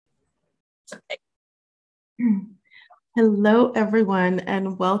Okay. Hello, everyone,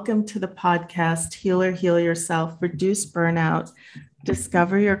 and welcome to the podcast Heal or Heal Yourself, Reduce Burnout,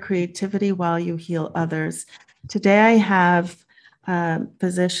 Discover Your Creativity While You Heal Others. Today, I have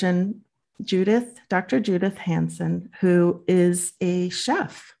physician Dr. Judith Hansen, who is a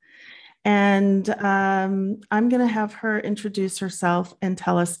chef. And I'm going to have her introduce herself and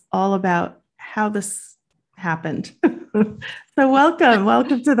tell us all about how this happened. So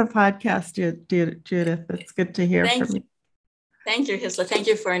welcome to the podcast, Judith. It's good to hear Thank from you. you. Thank you, Hisla. Thank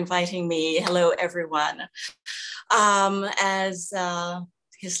you for inviting me. Hello, everyone. As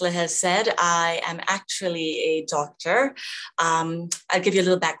Hisla has said, I am actually a doctor. I'll give you a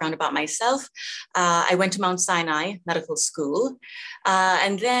little background about myself. I went to Mount Sinai Medical School,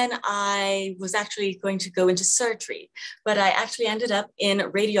 and then I was actually going to go into surgery, but I actually ended up in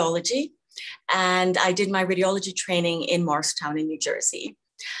radiology, and I did my radiology training in Morristown in New Jersey.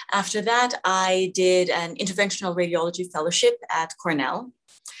 After that, I did an interventional radiology fellowship at Cornell,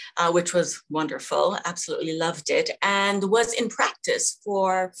 which was wonderful. Absolutely loved it, and was in practice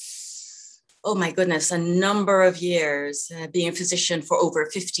for, oh my goodness, a number of years, being a physician for over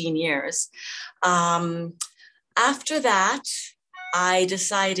 15 years. After that, I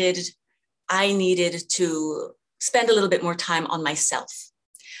decided I needed to spend a little bit more time on myself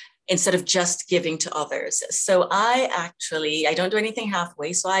instead of just giving to others. So I don't do anything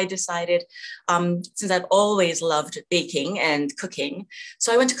halfway. So I decided, since I've always loved baking and cooking,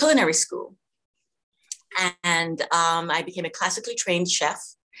 so I went to culinary school, and I became a classically trained chef.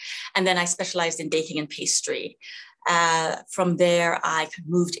 And then I specialized in baking and pastry. From there, I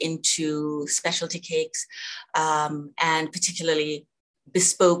moved into specialty cakes, and particularly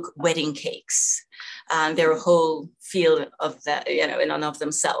bespoke wedding cakes. They're a whole field of that, in and of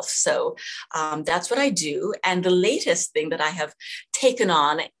themselves. So that's what I do. And the latest thing that I have taken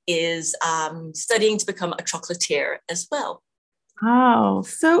on is studying to become a chocolatier as well. Oh,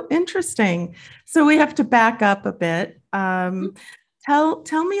 so interesting. So we have to back up a bit.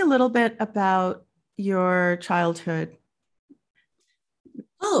 Tell me a little bit about your childhood.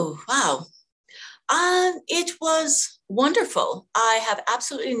 Oh, wow. It was wonderful. I have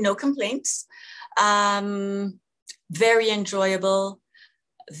absolutely no complaints. Um, Very enjoyable.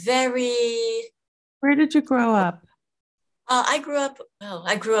 Very. Where did you grow up? I grew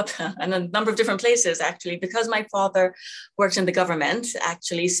up in a number of different places, actually, because my father worked in the government,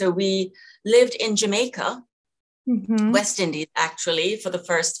 actually. So we lived in Jamaica, Mm-hmm. West Indies, actually, for the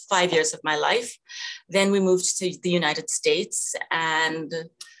first 5 years of my life. Then we moved to the United States and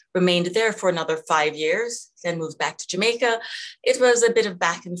remained there for another 5 years, then moved back to Jamaica. It was a bit of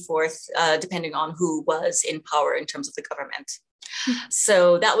back and forth, depending on who was in power in terms of the government.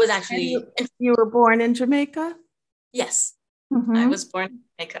 So that was And actually, you were born in Jamaica? yes, I Mm-hmm. was born in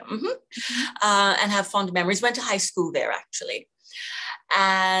Jamaica, and have fond memories. Went to high school there, actually.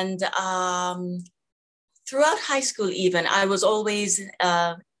 And throughout high school, even, I was always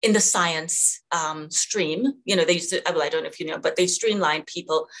in the science stream. They used to, well, I don't know if you know, but they streamlined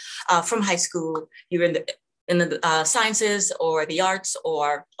people from high school. You're in the sciences or the arts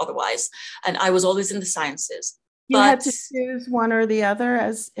or otherwise. And I was always in the sciences. You had But to choose one or the other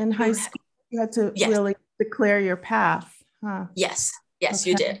as in high you, school. You had to yes, really declare your path. Huh. yes, you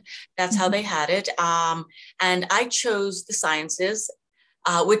Okay. did. That's how Mhm. they had it. And I chose the sciences,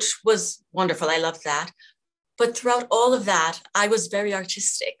 which was wonderful. I loved that. But throughout all of that, I was very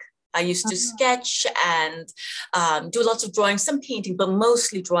artistic. I used to sketch and do lots of drawings, some painting, but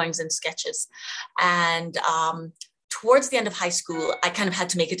mostly drawings and sketches. And towards the end of high school, I kind of had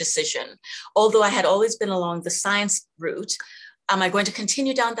to make a decision. Although I had always been along the science route, am I going to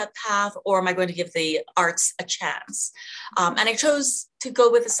continue down that path, or am I going to give the arts a chance? And I chose to go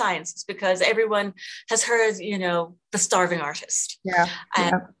with the sciences because everyone has heard, the starving artist. Yeah.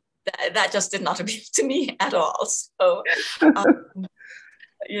 And Yeah. that just did not appeal to me at all. So, um,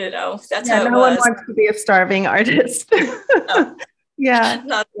 that's Yeah, how it no one was. wants to be a starving artist. No, Yeah.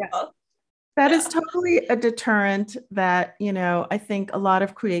 not Yeah. at all. That is Yeah. totally a deterrent that, I think a lot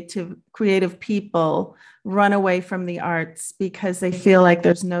of creative people run away from the arts because they feel like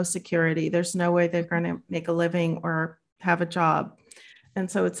there's no security. There's no way they're going to make a living or have a job. And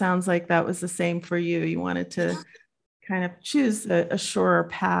so it sounds like that was the same for you. You wanted to Yeah. kind of choose a surer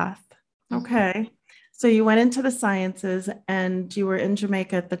path. Mhm. Okay. So you went into the sciences and you were in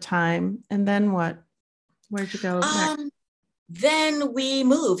Jamaica at the time. And then what? Where'd you go next? Um, then we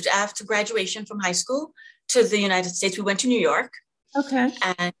moved after graduation from high school to the United States. We went to New York, Okay.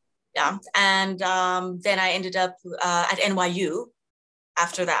 and yeah, and then I ended up at NYU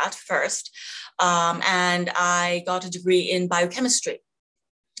after that first, and I got a degree in biochemistry.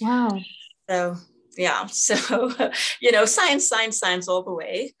 Wow. So, yeah. So, science all the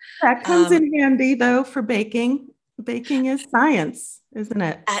way. That comes in handy though for baking. Baking is science, isn't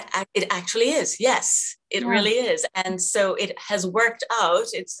it? It actually is. Yes, it really is. And so it has worked out.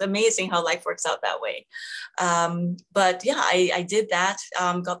 It's amazing how life works out that way. But yeah, I did that,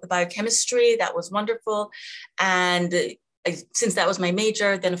 got the biochemistry. That was wonderful. And since that was my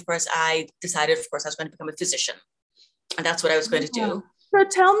major, then of course I decided, of course, I was going to become a physician. And that's what I was going to do. So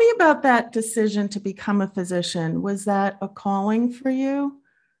tell me about that decision to become a physician. Was that a calling for you?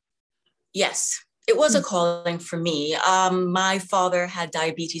 Yes, it was a calling for me. My father had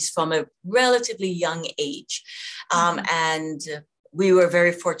diabetes from a relatively young age. And we were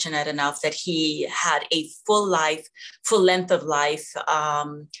very fortunate enough that he had a full life, full length of life.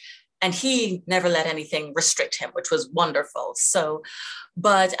 And he never let anything restrict him, which was wonderful. So,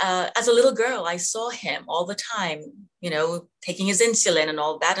 but as a little girl, I saw him all the time, taking his insulin and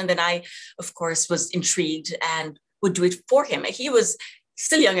all that. And then I, of course, was intrigued and would do it for him. He was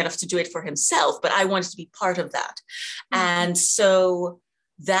still young enough to do it for himself, but I wanted to be part of that. And so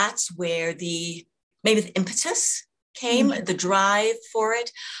that's where maybe the impetus came, the drive for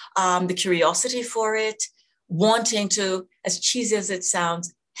it, the curiosity for it, wanting to, as cheesy as it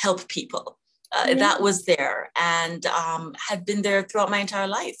sounds, help people. That was there and had been there throughout my entire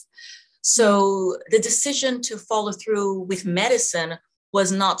life. So the decision to follow through with medicine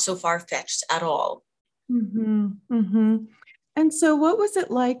was not so far-fetched at all. And so what was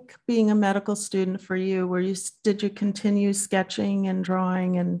it like being a medical student for you? Did you continue sketching and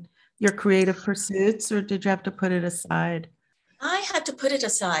drawing and your creative pursuits, or did you have to put it aside? I had to put it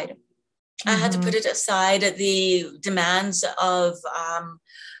aside. I had to put it aside. The demands of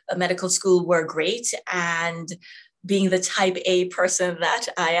a medical school were great. And being the type A person that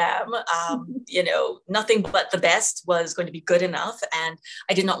I am, nothing but the best was going to be good enough. And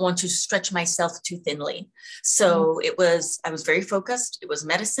I did not want to stretch myself too thinly. So I was very focused. It was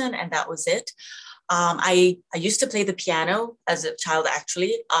medicine and that was it. I used to play the piano as a child,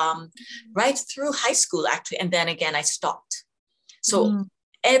 actually, right through high school, actually. And then again, I stopped. So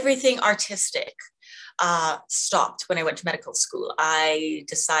everything artistic stopped when I went to medical school. I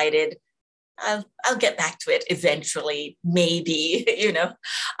decided I'll get back to it eventually, maybe,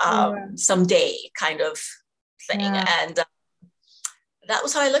 someday kind of thing. And that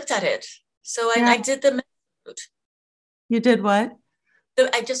was how I looked at it. So I did the medical route. You did what?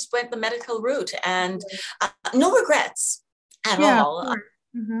 I just went the medical route and no regrets at all.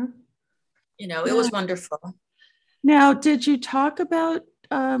 It was wonderful. Now, did you talk about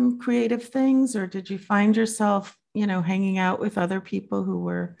creative things, or did you find yourself, hanging out with other people who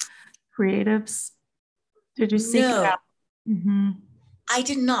were creatives? Did you seek it out? I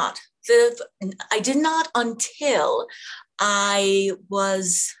did not. I did not until I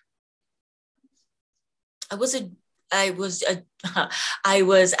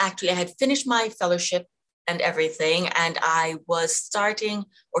had finished my fellowship and everything, and I was starting,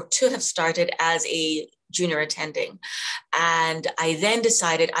 or to have started, as a junior attending. And I then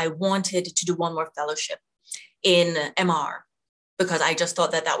decided I wanted to do one more fellowship in MR, because I just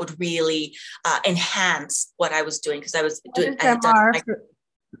thought that would really enhance what I was doing, because I was doing MR.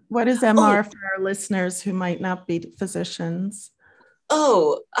 What is MR for our listeners who might not be physicians?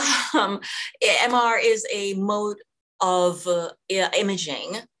 MR is a mode of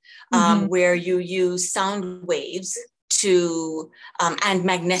imaging where you use sound waves to and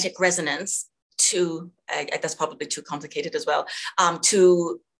magnetic resonance to, that's probably too complicated as well,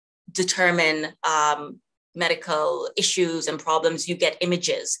 to determine medical issues and problems. You get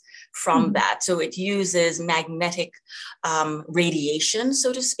images from that. So it uses magnetic radiation,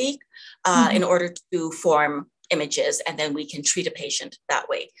 so to speak, in order to form images, and then we can treat a patient that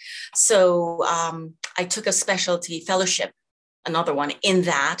way. So I took a specialty fellowship, another one in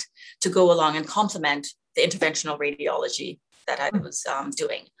that, to go along and complement the interventional radiology that I was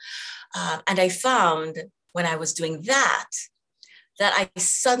doing. And I found when I was doing that I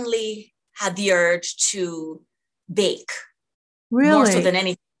suddenly had the urge to bake. Really? More so than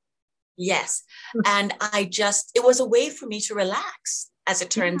anything. Yes. And it was a way for me to relax, as it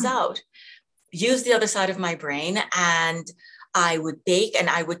turns out, use the other side of my brain. And I would bake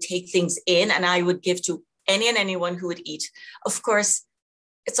and I would take things in and I would give to any and anyone who would eat. Of course,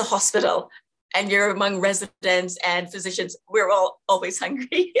 it's a hospital and you're among residents and physicians. We're all always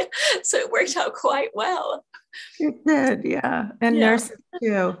hungry. So it worked out quite well. It did, yeah. And nurses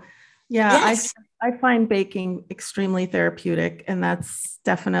too. Yeah, yes. I find baking extremely therapeutic, and that's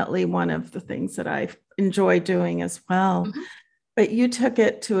definitely one of the things that I enjoy doing as well. But you took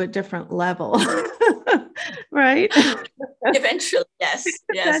it to a different level, right? Eventually, yes.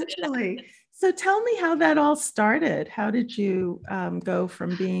 Eventually. So tell me how that all started. How did you go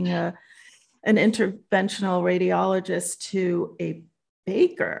from being an interventional radiologist to a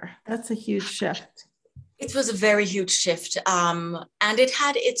baker? That's a huge shift. It was a very huge shift, and it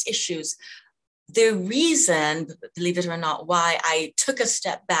had its issues. The reason, believe it or not, why I took a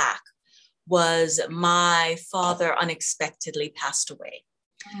step back was my father unexpectedly passed away.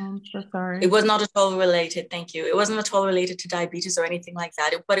 Oh, I'm so sorry. It was not at all related. Thank you. It wasn't at all related to diabetes or anything like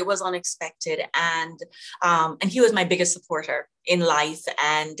that. But it was unexpected, and he was my biggest supporter in life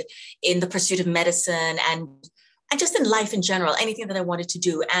and in the pursuit of medicine and just in life in general, anything that I wanted to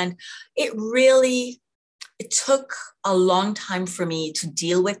do. And it took a long time for me to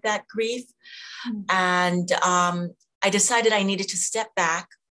deal with that grief, and I decided I needed to step back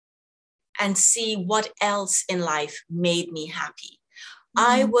and see what else in life made me happy.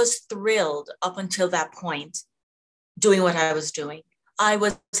 I was thrilled up until that point doing what I was doing. I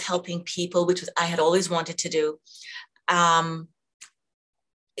was helping people, which I had always wanted to do. As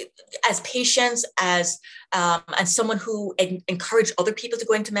patients, and someone who encouraged other people to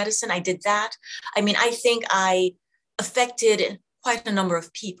go into medicine, I did that. I mean, I think I affected quite a number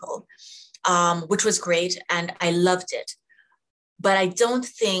of people, which was great, and I loved it. But I don't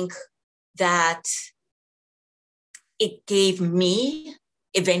think that it gave me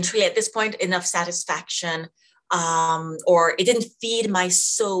eventually at this point enough satisfaction, or it didn't feed my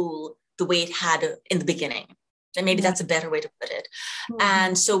soul the way it had in the beginning. And maybe that's a better way to put it.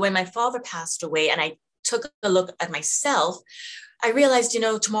 And so when my father passed away and I took a look at myself, I realized,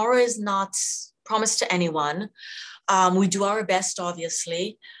 tomorrow is not promised to anyone. We do our best,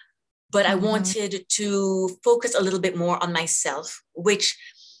 obviously, but I wanted to focus a little bit more on myself, which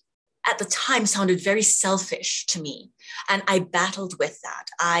at the time sounded very selfish to me. And I battled with that.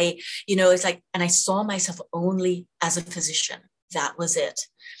 It's like, and I saw myself only as a physician. That was it.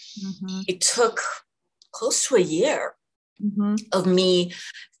 It took close to a year of me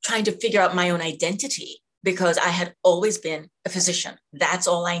trying to figure out my own identity, because I had always been a physician. That's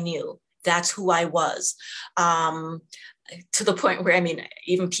all I knew. That's who I was. To the point where,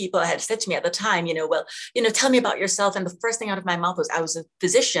 even people had said to me at the time, tell me about yourself. And the first thing out of my mouth was, I was a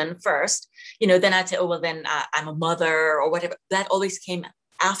physician first, then I'd say, oh, well, then I'm a mother or whatever. That always came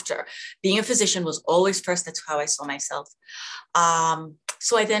after. Being a physician was always first. That's how I saw myself.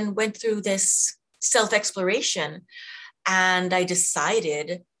 So I then went through this self-exploration, and I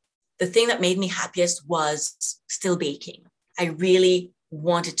decided the thing that made me happiest was still baking. I really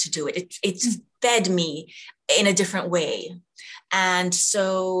wanted to do it. It fed me in a different way. And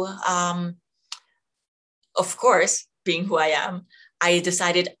so, of course, being who I am, I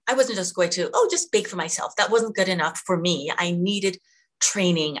decided I wasn't just going to, just bake for myself. That wasn't good enough for me. I needed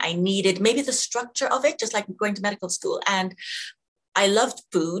training. I needed maybe the structure of it, just like going to medical school. And I loved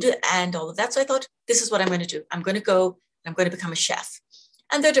food and all of that. So I thought, this is what I'm going to do. I'm going to go, I'm going to become a chef.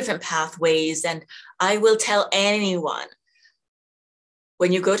 And there are different pathways. And I will tell anyone,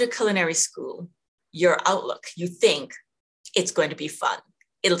 when you go to culinary school, your outlook, you think it's going to be fun.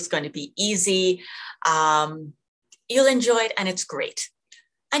 It's going to be easy. You'll enjoy it, and it's great.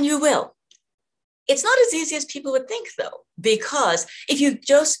 And you will. It's not as easy as people would think, though, because if you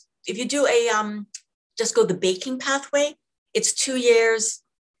do just go the baking pathway, it's 2 years,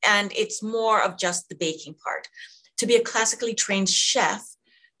 and it's more of just the baking part. To be a classically trained chef,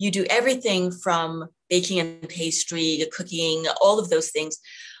 you do everything from baking and pastry, cooking, all of those things.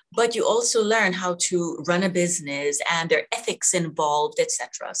 But you also learn how to run a business, and there are ethics involved,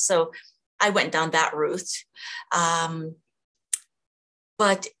 etc. So I went down that route.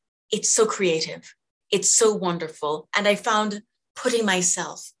 But it's so creative. It's so wonderful. And I found putting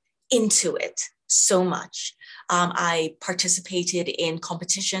myself into it so much. I participated in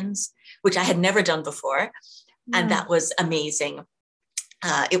competitions, which I had never done before. And that was amazing.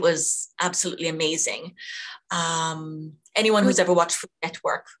 It was absolutely amazing. Anyone who's ever watched Food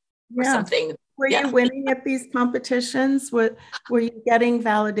Network or something. Were you winning at these competitions? Were you getting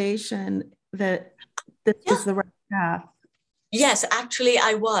validation that this was the right path? Yes, actually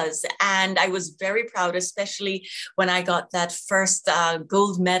I was. And I was very proud, especially when I got that first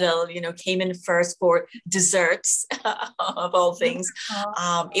gold medal, came in first for desserts of all things.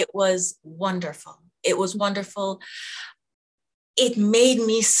 It was wonderful. It was wonderful. It made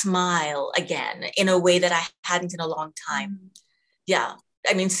me smile again in a way that I hadn't in a long time. Yeah.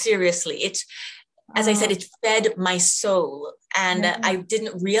 Seriously, as I said, it fed my soul, and I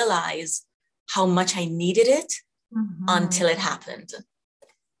didn't realize how much I needed it until it happened.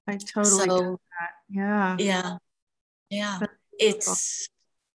 I totally get that.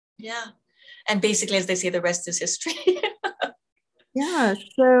 Yeah. And basically, as they say, the rest is history. Yeah,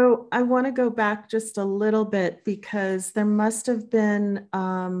 so I want to go back just a little bit because there must have been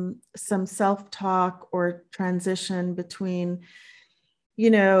some self-talk or transition between, you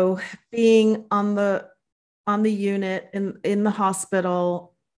know, being on the unit in the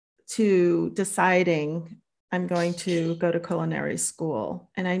hospital to deciding I'm going to go to culinary school.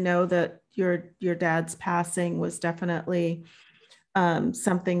 And I know that your dad's passing was definitely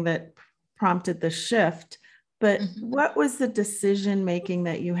something that prompted the shift. But Mhm. what was the decision making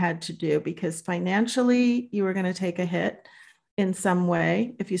that you had to do? Because financially, you were going to take a hit in some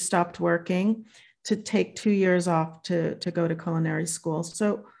way if you stopped working to take 2 years off to go to culinary school.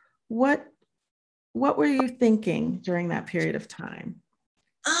 So, what what were you thinking during that period of time?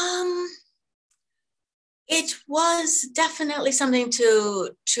 Um, it was definitely something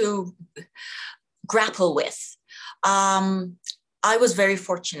to grapple with. Um, I was very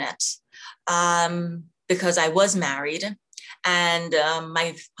fortunate because I was married, and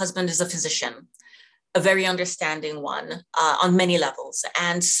my husband is a physician, a very understanding one on many levels.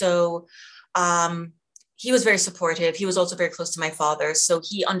 And so um, he was very supportive. He was also very close to my father. So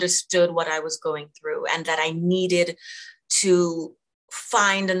he understood what I was going through and that I needed to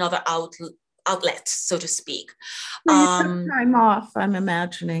find another outlet, so to speak. So you took Um, time off, I'm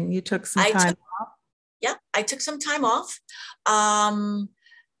imagining. You took some I time. took, yeah, I took some time off. Um,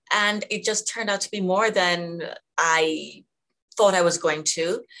 and it just turned out to be more than I thought I was going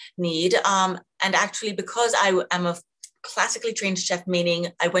to need. And actually, because I am a classically trained chef,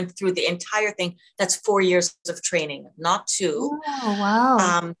 meaning I went through the entire thing, that's 4 years of training, not two. Oh, wow.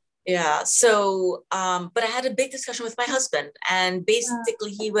 Um, yeah. So, but I had a big discussion with my husband, and Yeah.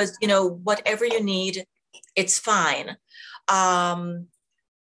 basically, he was, you know, whatever you need, it's fine. Um,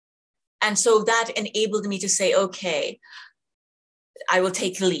 and so that enabled me to say, okay, I will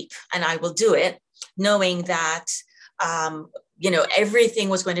take a leap and I will do it, knowing that um, everything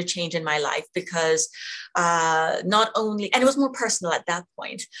was going to change in my life because not only, and it was more personal at that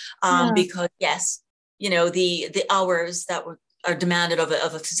point, Yeah. because yes, the hours that are demanded of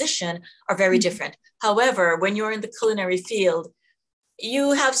a physician are very different. However, when you're in the culinary field,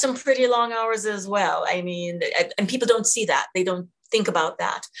 you have some pretty long hours as well. I mean, and people don't see that. They don't think about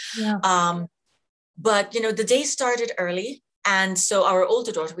that. Yeah. Um, but the day started early, and so our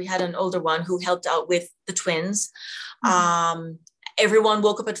older daughter, we had an older one who helped out with the twins. Mhm. um, Everyone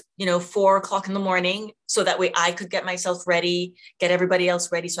woke up at 4 o'clock in the morning so that way I could get myself ready, get everybody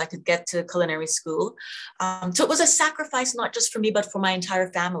else ready so I could get to culinary school. So it was a sacrifice, not just for me but for my entire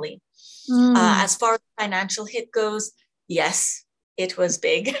family. Mm. As far as financial hit goes, yes, it was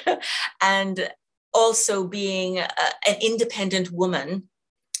big. And also being an independent woman,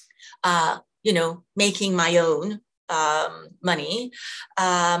 making my own money.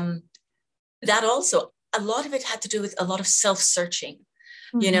 Um, that also, a lot of it had to do with a lot of self-searching.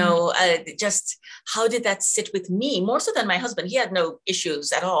 Mhm. Just how did that sit with me more so than my husband? He had no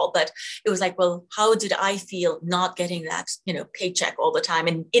issues at all, but it was like, well, how did I feel not getting that, paycheck all the time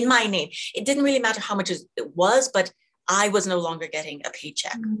and in my name? It didn't really matter how much it was, but I was no longer getting a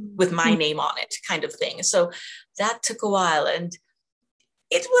paycheck Mm. with my name on it, kind of thing. So that took a while, and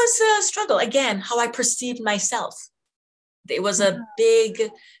it was a struggle. Again, how I perceived myself. It was a big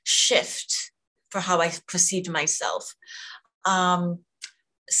shift for how I perceived myself. Um,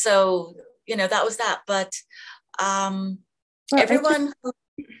 so, that was that. But um, Well, everyone who,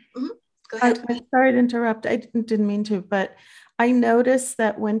 mhm, go ahead. I'm sorry to interrupt. I didn't mean to, but I notice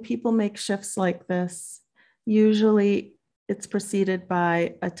that when people make shifts like this, usually it's preceded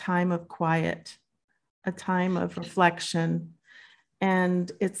by a time of quiet, a time of reflection. And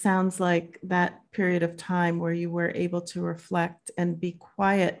it sounds like that period of time where you were able to reflect and be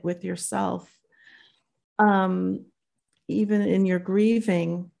quiet with yourself, um, even in your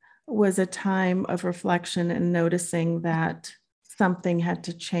grieving, was a time of reflection and noticing that something had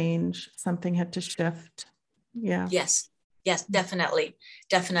to change, something had to shift. Yeah. Yes, yes, definitely,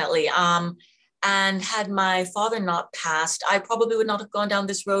 definitely. And had my father not passed, I probably would not have gone down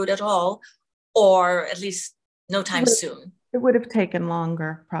this road at all, or at least no It time would, soon. it would have taken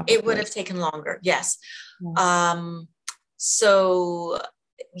longer, It would probably. have taken longer, yes. Yeah. Um, so,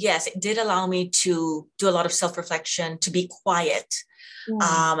 yes, it did allow me to do a lot of self reflection, to be quiet,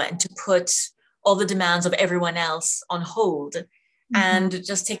 Yeah. and to put all the demands of everyone else on hold Mhm. and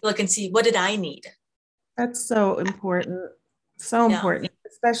just take a look and see what did I need. That's so important. So Yeah. important,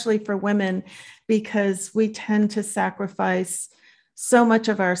 especially for women, because we tend to sacrifice so much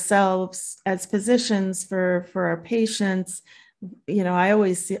of ourselves as physicians for our patients. I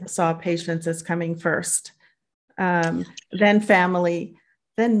always saw patients as coming first, then family,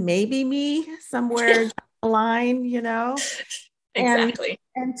 then maybe me somewhere down the line. And Exactly.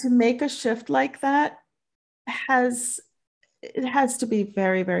 to make a shift like that has it has to be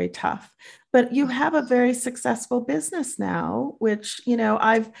very, very tough. But you have a very successful business now, which,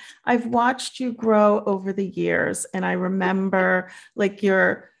 I've watched you grow over the years. And I remember like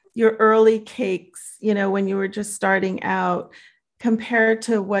your early cakes, when you were just starting out, compared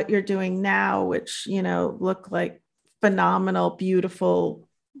to what you're doing now, which, look like phenomenal, beautiful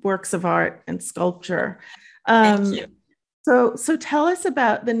works of art and sculpture. Thank Um, you. so tell us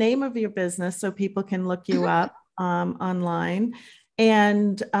about the name of your business so people can look you Mhm. up online,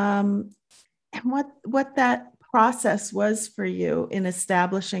 and what that process was for you in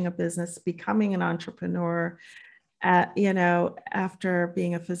establishing a business, becoming an entrepreneur, after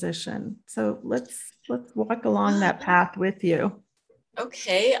being a physician. So let's walk along that path with you.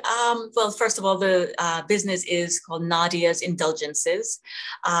 Okay. Well, first of all, the business is called Nadia's Indulgences.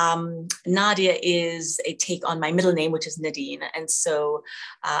 Nadia is a take on my middle name, which is Nadine. And so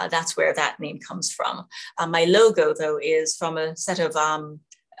that's where that name comes from. My logo, though, is from a set of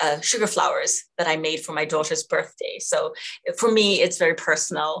sugar flowers that I made for my daughter's birthday. So for me, it's very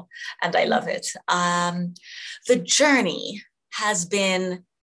personal and I love it. The journey has been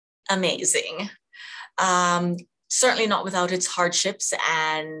amazing. Um, Certainly not without its hardships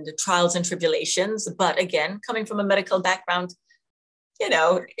and trials and tribulations. But again, coming from a medical background,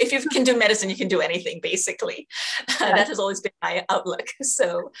 if you can do medicine, you can do anything, basically. That has always been my outlook.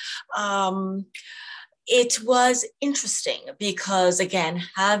 So it was interesting because, again,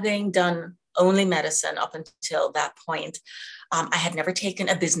 having done only medicine up until that point, I had never taken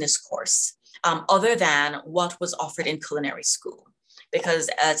a business course other than what was offered in culinary school. Because,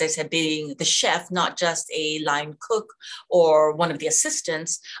 as I said, being the chef, not just a line cook or one of the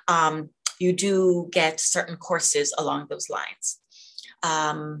assistants, you do get certain courses along those lines.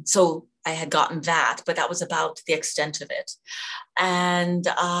 So I had gotten that, but that was about the extent of it. And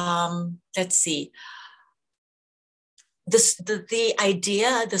let's see, the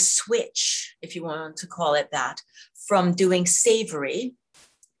idea, the switch, if you want to call it that, from doing savory,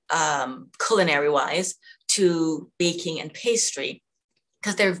 culinary wise, to baking and pastry,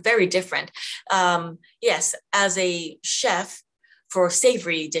 because they're very different. Yes, as a chef for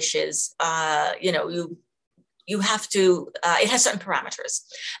savory dishes, you have to, it has certain parameters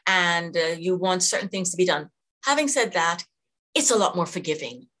and you want certain things to be done. Having said that, it's a lot more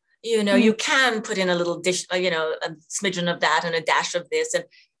forgiving. You can put in a little dish, a smidgen of that and a dash of this,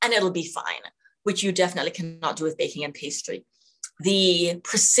 and it'll be fine, which you definitely cannot do with baking and pastry. The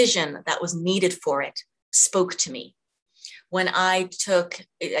precision that was needed for it spoke to me when I took,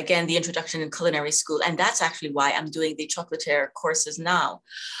 again, the introduction in culinary school. And that's actually why I'm doing the chocolatier courses now.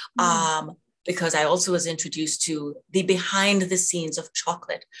 Because I also was introduced to the behind the scenes of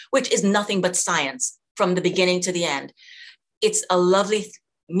chocolate, which is nothing but science from the beginning to the end. It's a lovely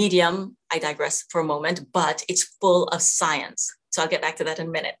medium. I digress for a moment, but it's full of science. So I'll get back to that in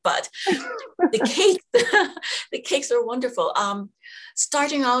a minute. But the cakes, the cakes are wonderful.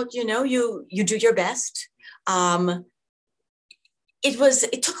 Starting out, you do your best.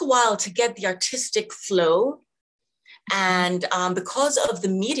 It took a while to get the artistic flow. And because of the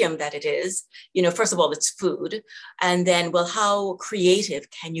medium that it is, first of all, it's food. And then, well, how creative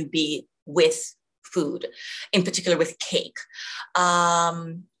can you be with food, in particular with cake?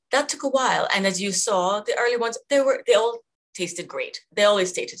 That took a while. And as you saw, the early ones, they all tasted great. They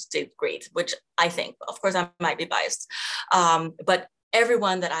always tasted great, which I think, of course, I might be biased. But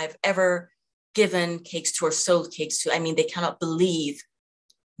everyone that I've ever given cakes to or sold cakes to, I mean, they cannot believe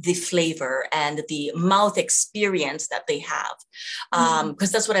the flavor and the mouth experience that they have.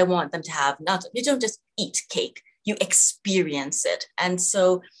 Because that's what I want them to have. You don't just eat cake, you experience it. And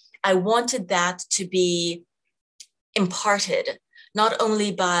so I wanted that to be imparted not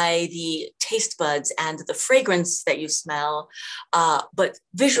only by the taste buds and the fragrance that you smell, but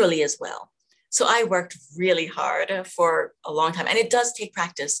visually as well. So I worked really hard for a long time, and it does take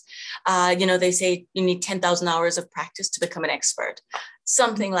practice. They say you need 10,000 hours of practice to become an expert,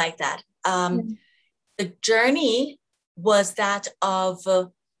 something like that. The journey was that of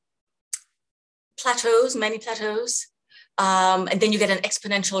plateaus, many plateaus. And then you get an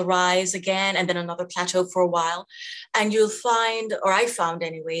exponential rise again, and then another plateau for a while. And you'll find, or I found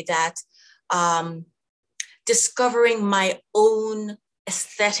anyway, that discovering my own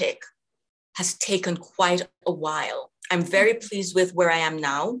aesthetic has taken quite a while. I'm very pleased with where I am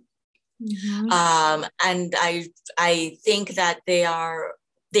now. And I think that the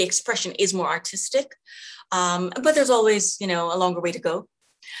expression is more artistic, but there's always, a longer way to go.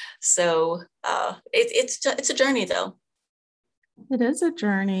 So it's a journey, though. It is a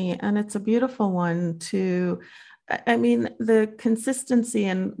journey, and it's a beautiful one to I mean, the consistency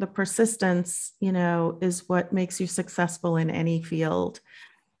and the persistence, is what makes you successful in any field,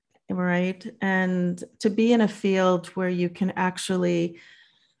 right? And to be in a field where you can actually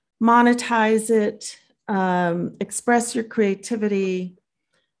monetize it, express your creativity,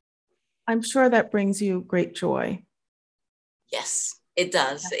 I'm sure that brings you great joy. Yes, it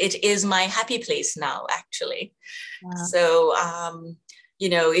does. It is my happy place now, actually. Wow. So,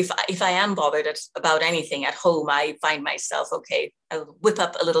 if I am bothered about anything at home, I find myself, okay, I'll whip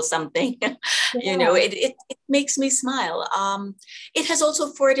up a little something. Yeah. It makes me smile. It has also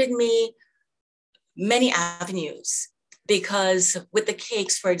afforded me many avenues because with the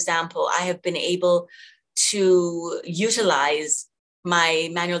cakes, for example, I have been able to utilize my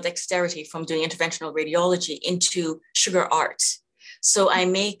manual dexterity from doing interventional radiology into sugar art. So I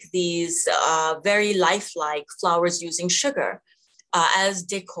make these very lifelike flowers using sugar as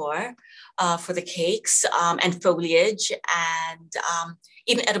decor for the cakes and foliage and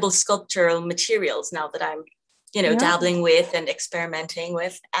even edible sculptural materials now that I'm, Yeah. dabbling with and experimenting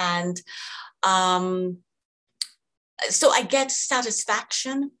with. And so I get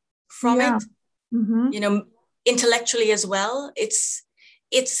satisfaction from Yeah. it, Mm-hmm. intellectually as well. It's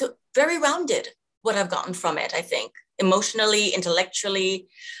very rounded what I've gotten from it, I think, emotionally, intellectually,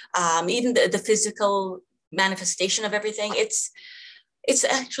 even the physical manifestation of everything. It's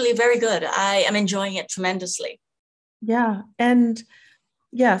actually very good. I am enjoying it tremendously. Yeah. And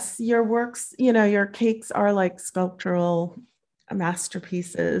yes, your works, your cakes are like sculptural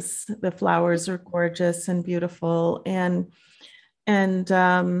masterpieces. The flowers are gorgeous and beautiful. And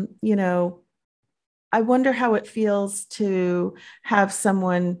I wonder how it feels to have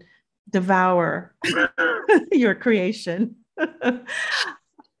someone devour your creation.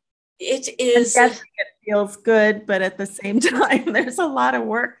 It I'm is. guessing it feels good, but at the same time, there's a lot of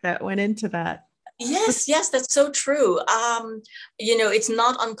work that went into that. Yes, that's so true. It's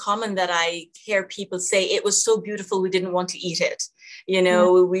not uncommon that I hear people say it was so beautiful we didn't want to eat it. Yeah.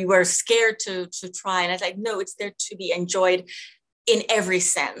 We were scared to try, and I was like, no, it's there to be enjoyed in every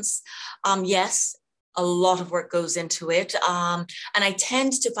sense. Yes, a lot of work goes into it, and I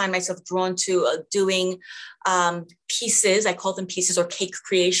tend to find myself drawn to doing pieces. I call them pieces or cake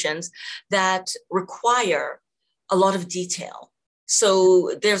creations that require a lot of detail.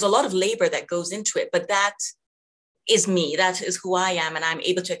 So there's a lot of labor that goes into it, but that is me. That is who I am, and I'm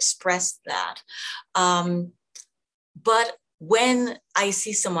able to express that. But when I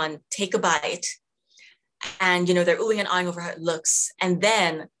see someone take a bite and they're oohing and eyeing over how it looks, and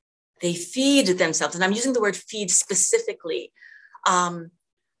then they feed themselves, and I'm using the word feed specifically, and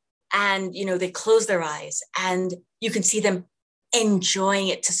they close their eyes, and you can see them enjoying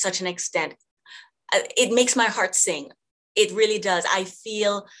it to such an extent. It makes my heart sing. It really does. I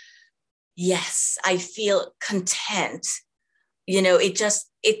feel content.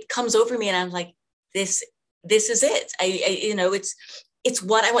 It comes over me, and I'm like, this is it. It's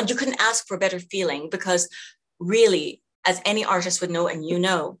what I want. You couldn't ask for a better feeling, because really, as any artist would know, and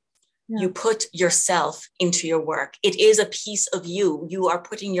you put yourself into your work. It is a piece of you. You are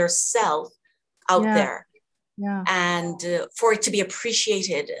putting yourself out there. Yeah. And for it to be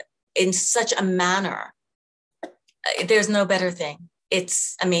appreciated in such a manner, there's no better thing.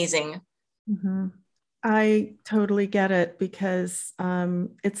 It's amazing. Mm-hmm. I totally get it, because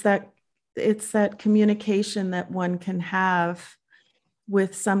it's that communication that one can have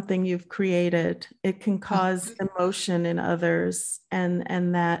with something you've created. It can cause emotion in others,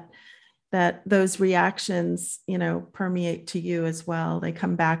 and that those reactions, permeate to you as well. They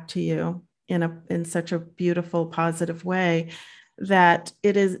come back to you in such a beautiful, positive way, that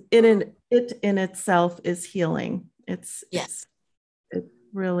it in itself is healing. It's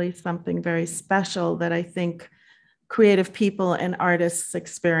really something very special that I think creative people and artists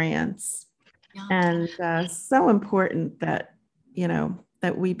experience. Yeah. And so important that,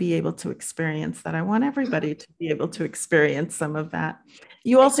 that we be able to experience that. I want everybody to be able to experience some of that.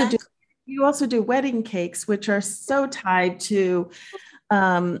 You also do wedding cakes, which are so tied to,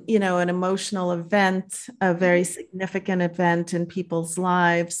 an emotional event, a very significant event in people's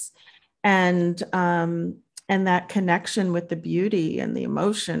lives. And that connection with the beauty and the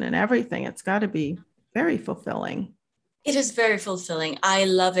emotion and everything, it's got to be very fulfilling. It is very fulfilling. I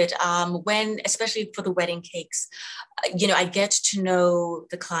love it. Especially for the wedding cakes, I get to know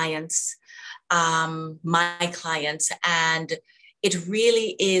the clients, my clients, and it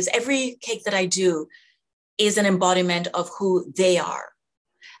really is, every cake that I do is an embodiment of who they are.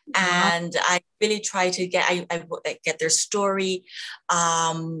 And I really try to I get their story,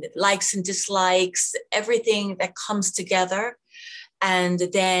 likes and dislikes, everything that comes together, and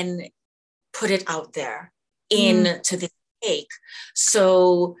then put it out there. into this cake.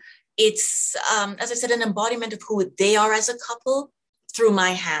 So it's, as I said, an embodiment of who they are as a couple through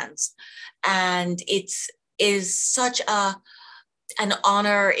my hands. And it's is such an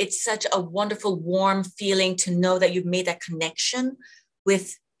honor. It's such a wonderful, warm feeling to know that you've made that connection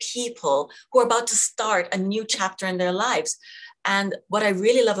with people who are about to start a new chapter in their lives. And what I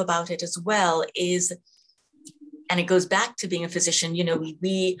really love about it as well is, and it goes back to being a physician,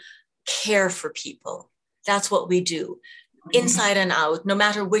 we care for people. That's what we do, inside and out. No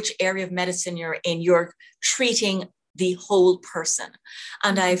matter which area of medicine you're in, you're treating the whole person.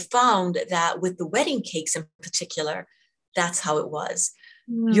 And I found that with the wedding cakes in particular, that's how it was.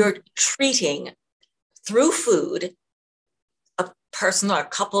 You're treating through food a person or a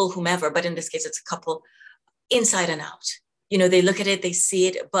couple, whomever, but in this case, it's a couple, inside and out. They look at it, they see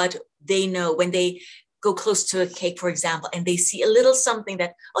it, but they know when they go close to a cake, for example, and they see a little something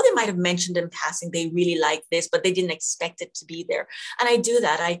that, they might have mentioned in passing, they really like this, but they didn't expect it to be there. And I do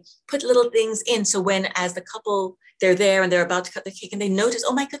that. I put little things in. So when, as the couple, they're there and they're about to cut the cake and they notice,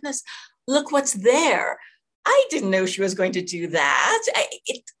 oh my goodness, look what's there. I didn't know she was going to do that.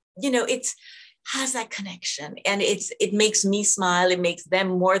 It has that connection, and it makes me smile. It makes them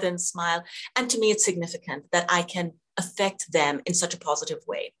more than smile. And to me, it's significant that I can affect them in such a positive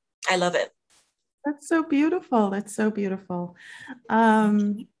way. I love it. That's so beautiful. That's so beautiful.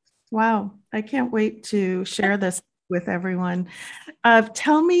 Wow. I can't wait to share this with everyone.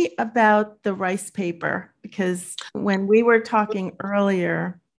 Tell me about the rice paper, because when we were talking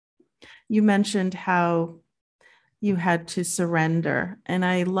earlier, you mentioned how you had to surrender. And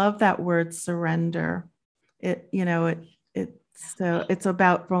I love that word, surrender. It's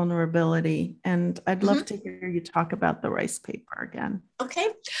about vulnerability. And I'd love to hear you talk about the rice paper again. Okay.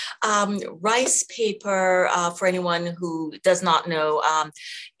 Rice paper, for anyone who does not know,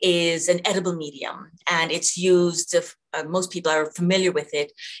 is an edible medium, and it's used, most people are familiar with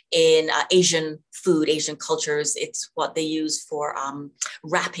it in Asian food, Asian cultures. It's what they use for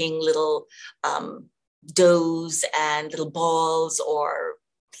wrapping little doughs and little balls or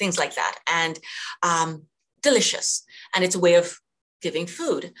things like that. And delicious. And it's a way of giving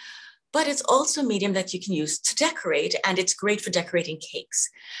food. But it's also a medium that you can use to decorate, and it's great for decorating cakes.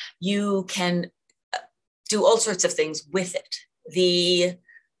 You can do all sorts of things with it. The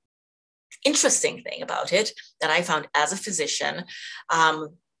interesting thing about it that I found as a physician,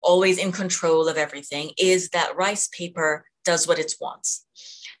 always in control of everything, is that rice paper does what it wants.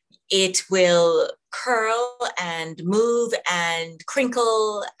 It will curl and move and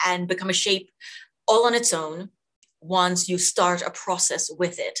crinkle and become a shape all on its own once you start a process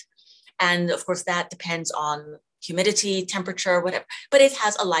with it. And of course, that depends on humidity, temperature, whatever, but it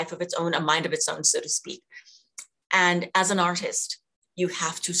has a life of its own, a mind of its own, so to speak. And as an artist, you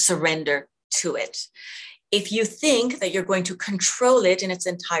have to surrender to it. If you think that you're going to control it in its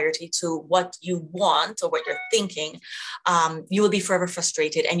entirety to what you want or what you're thinking, you will be forever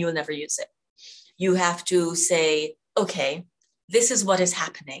frustrated and you will never use it. You have to say, okay, this is what is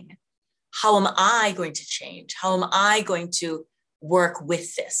happening. How am I going to change? How am I going to work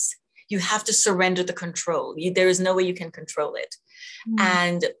with this? You have to surrender the control. There is no way you can control it.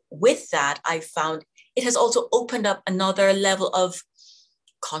 And with that, I found it has also opened up another level of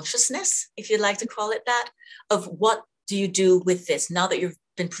consciousness, if you'd like to call it that, of what do you do with this now that you've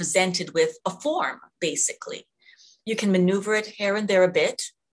been presented with a form, basically. You can maneuver it here and there a bit,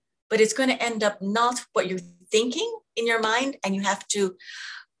 but it's going to end up not what you're thinking in your mind, and you have to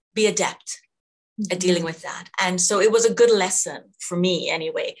be adept at dealing with that. And so it was a good lesson for me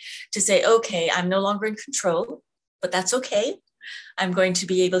anyway, to say, okay, I'm no longer in control, but that's okay. I'm going to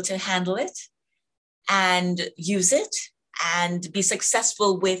be able to handle it and use it and be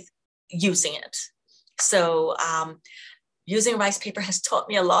successful with using it. So using rice paper has taught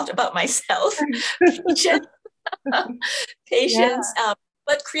me a lot about myself, patience,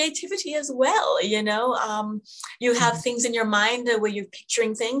 but creativity as well. You have things in your mind where you're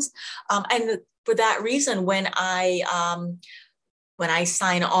picturing things. And for that reason, when I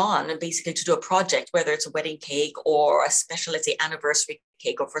sign on basically to do a project, whether it's a wedding cake or a special, let's say, anniversary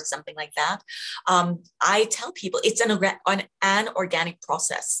cake or for something like that, I tell people it's an organic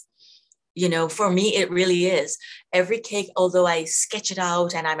process. For me, it really is. Every cake, although I sketch it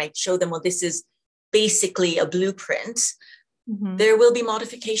out and I might show them, well, this is basically a blueprint, there will be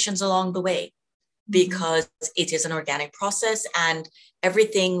modifications along the way because it is an organic process and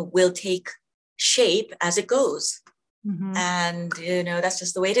everything will take shape as it goes. And, that's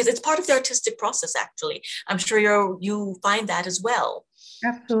just the way it is. It's part of the artistic process, actually. I'm sure you find that as well.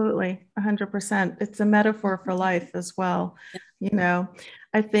 Absolutely. 100%. It's a metaphor for life as well.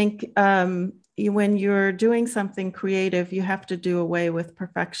 I think, when you're doing something creative, you have to do away with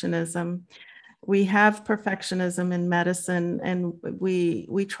perfectionism. We have perfectionism in medicine, and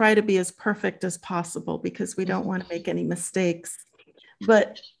we try to be as perfect as possible because we don't want to make any mistakes.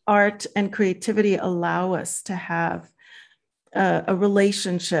 But art and creativity allow us to have a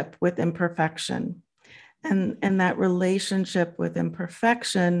relationship with imperfection, and that relationship with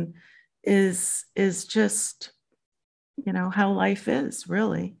imperfection is just, you know, how life is,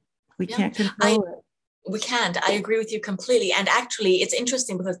 really. We can't control it. We can't. I agree with you completely. And actually, it's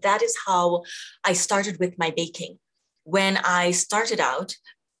interesting because that is how I started with my baking. When I started out,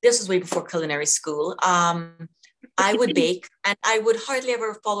 this was way before culinary school, I would bake and I would hardly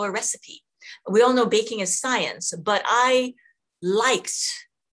ever follow a recipe. We all know baking is science, but I liked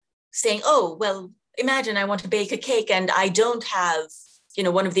saying, oh, well, imagine I want to bake a cake and I don't have, you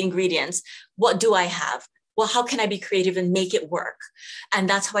know, one of the ingredients. What do I have? Well, how can I be creative and make it work? And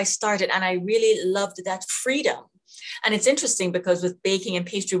that's how I started. And I really loved that freedom. And it's interesting because with baking and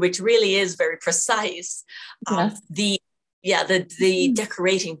pastry, which really is very precise, Yes. the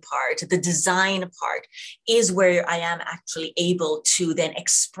decorating part, the design part is where I am actually able to then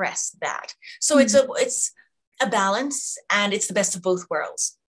express that. So it's a balance, and it's the best of both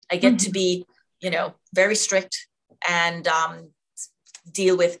worlds. I get to be, you know, very strict and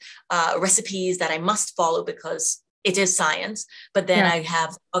deal with recipes that I must follow because it is science. But then I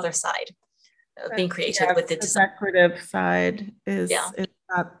have the other side of being creative with the design. Decorative side is it's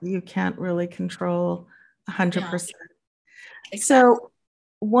not, you can't really control 100%. Exactly. So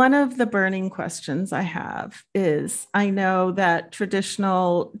one of the burning questions I have is, I know that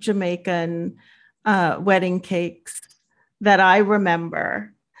traditional Jamaican wedding cakes that I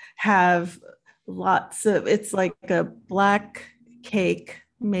remember have lots of, it's like a black cake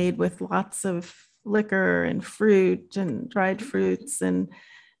made with lots of liquor and fruit and dried fruits, and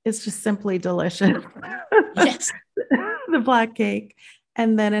it's just simply delicious. Yes. The black cake.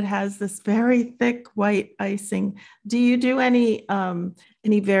 And then it has this very thick white icing. Do you do any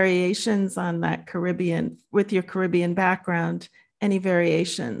variations on that Caribbean, with your Caribbean background? Any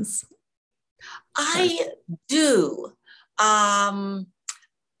variations? I do.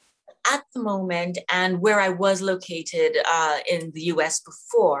 At the moment, and where I was located in the US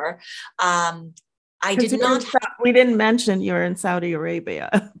before, I did not. We didn't mention you're in Saudi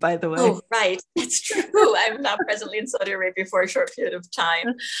Arabia, by the way. Oh, right. That's true. I'm now presently in Saudi Arabia for a short period of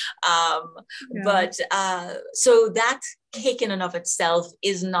time. But so that cake in and of itself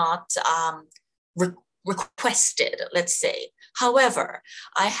is not requested, let's say. However,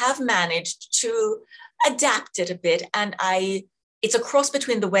 I have managed to adapt it a bit, and it's a cross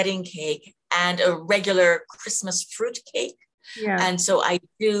between the wedding cake and a regular Christmas fruit cake. Yeah. And so I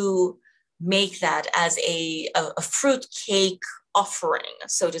do make that as a fruit cake offering,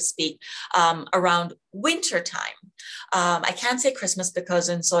 so to speak, around winter time. I can't say Christmas because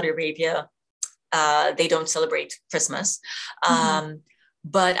in Saudi Arabia, they don't celebrate Christmas.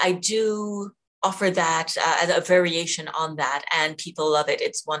 But I do offer that as a variation on that, and people love it.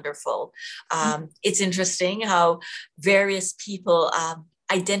 It's wonderful. It's interesting how various people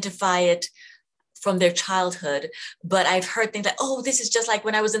identify it from their childhood, but I've heard things like, oh, this is just like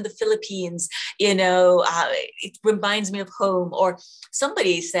when I was in the Philippines, you know, it reminds me of home. Or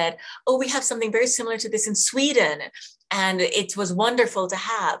somebody said, oh, we have something very similar to this in Sweden, and it was wonderful to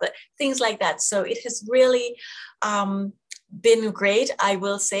have, things like that. So it has really been great. I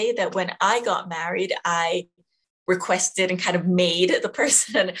will say that when I got married, I requested and kind of made the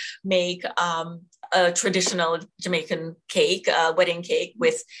person make a traditional Jamaican cake, wedding cake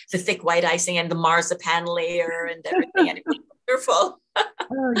with the thick white icing and the marzipan layer and everything, and it was wonderful.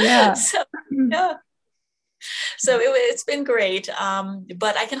 Oh, yeah. So it's been great,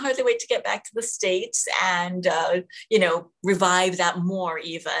 but I can hardly wait to get back to the States and you know, revive that more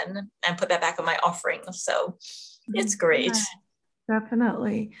even, and put that back on my offering. So it's great. Yeah,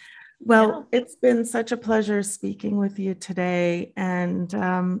 definitely. Well, it's been such a pleasure speaking with you today. And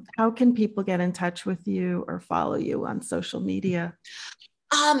how can people get in touch with you or follow you on social media?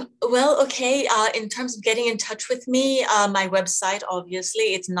 Well, okay. In terms of getting in touch with me, my website,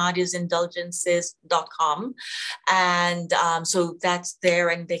 obviously, it's nadiasindulgences.com. And so that's there,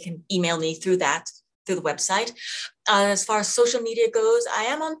 and they can email me through the website. As far as social media goes, I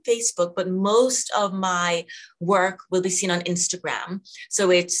am on Facebook, but most of my work will be seen on Instagram.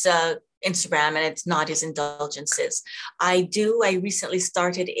 So it's Instagram, and it's Nadia's Indulgences. I recently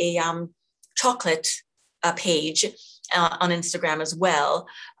started a chocolate page on Instagram as well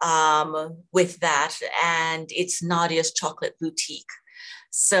with that, and it's Nadia's Chocolate Boutique.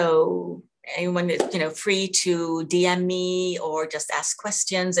 So anyone is, free to DM me or just ask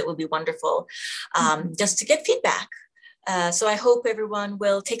questions. It will be wonderful just to get feedback. So I hope everyone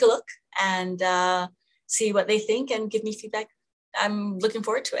will take a look and see what they think and give me feedback. I'm looking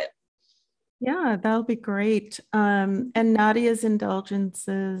forward to it. Yeah, that'll be great. And Nadia's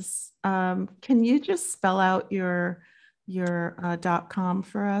Indulgences, can you just spell out your .com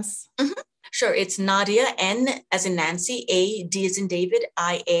for us? Mm-hmm. Sure. It's Nadia, N as in Nancy, A, D as in David,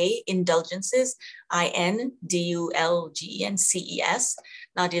 IA, Indulgences, INDULGENCES,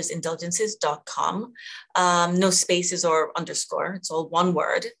 Nadia'sIndulgences.com. No spaces or underscore. It's all one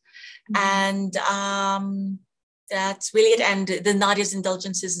word. Mm-hmm. And that's really it. And the Nadia's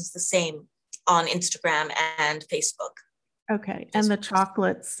Indulgences is the same on Instagram and Facebook. Okay. And the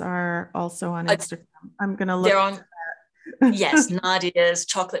chocolates are also on Instagram. I'm going to look. They're on. Yes, Nadia's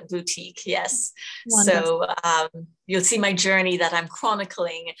Chocolate Boutique. Yes. Wonderful. So you'll see my journey that I'm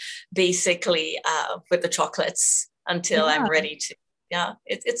chronicling basically with the chocolates until I'm ready to. Yeah,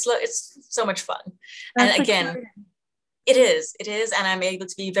 it's so much fun. That's and again, exciting. It is, and I'm able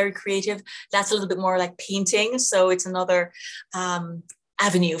to be very creative. That's a little bit more like painting, so it's another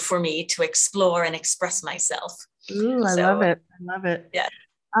avenue for me to explore and express myself. Ooh, I love it. Yeah.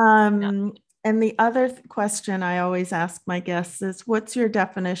 And the other question I always ask my guests is, what's your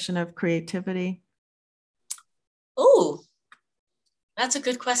definition of creativity? Oh, that's a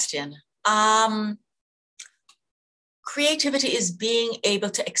good question. Creativity is being able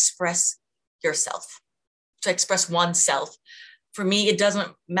to express yourself, to express oneself. For me, it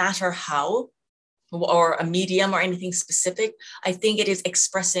doesn't matter how or a medium or anything specific. I think it is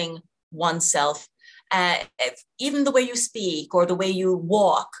expressing oneself. Even the way you speak or the way you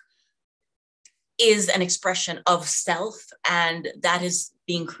walk is an expression of self, and that is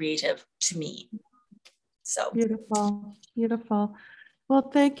being creative to me. So beautiful.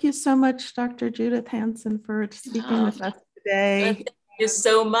 Well, thank you so much, Dr. Judith Hansen, for speaking with us today. Thank you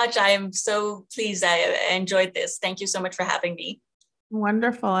so much. I am so pleased. I enjoyed this. Thank you so much for having me.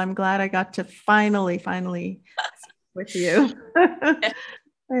 Wonderful. I'm glad I got to finally with you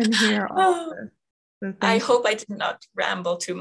and hear all of this. I hope I did not ramble too much.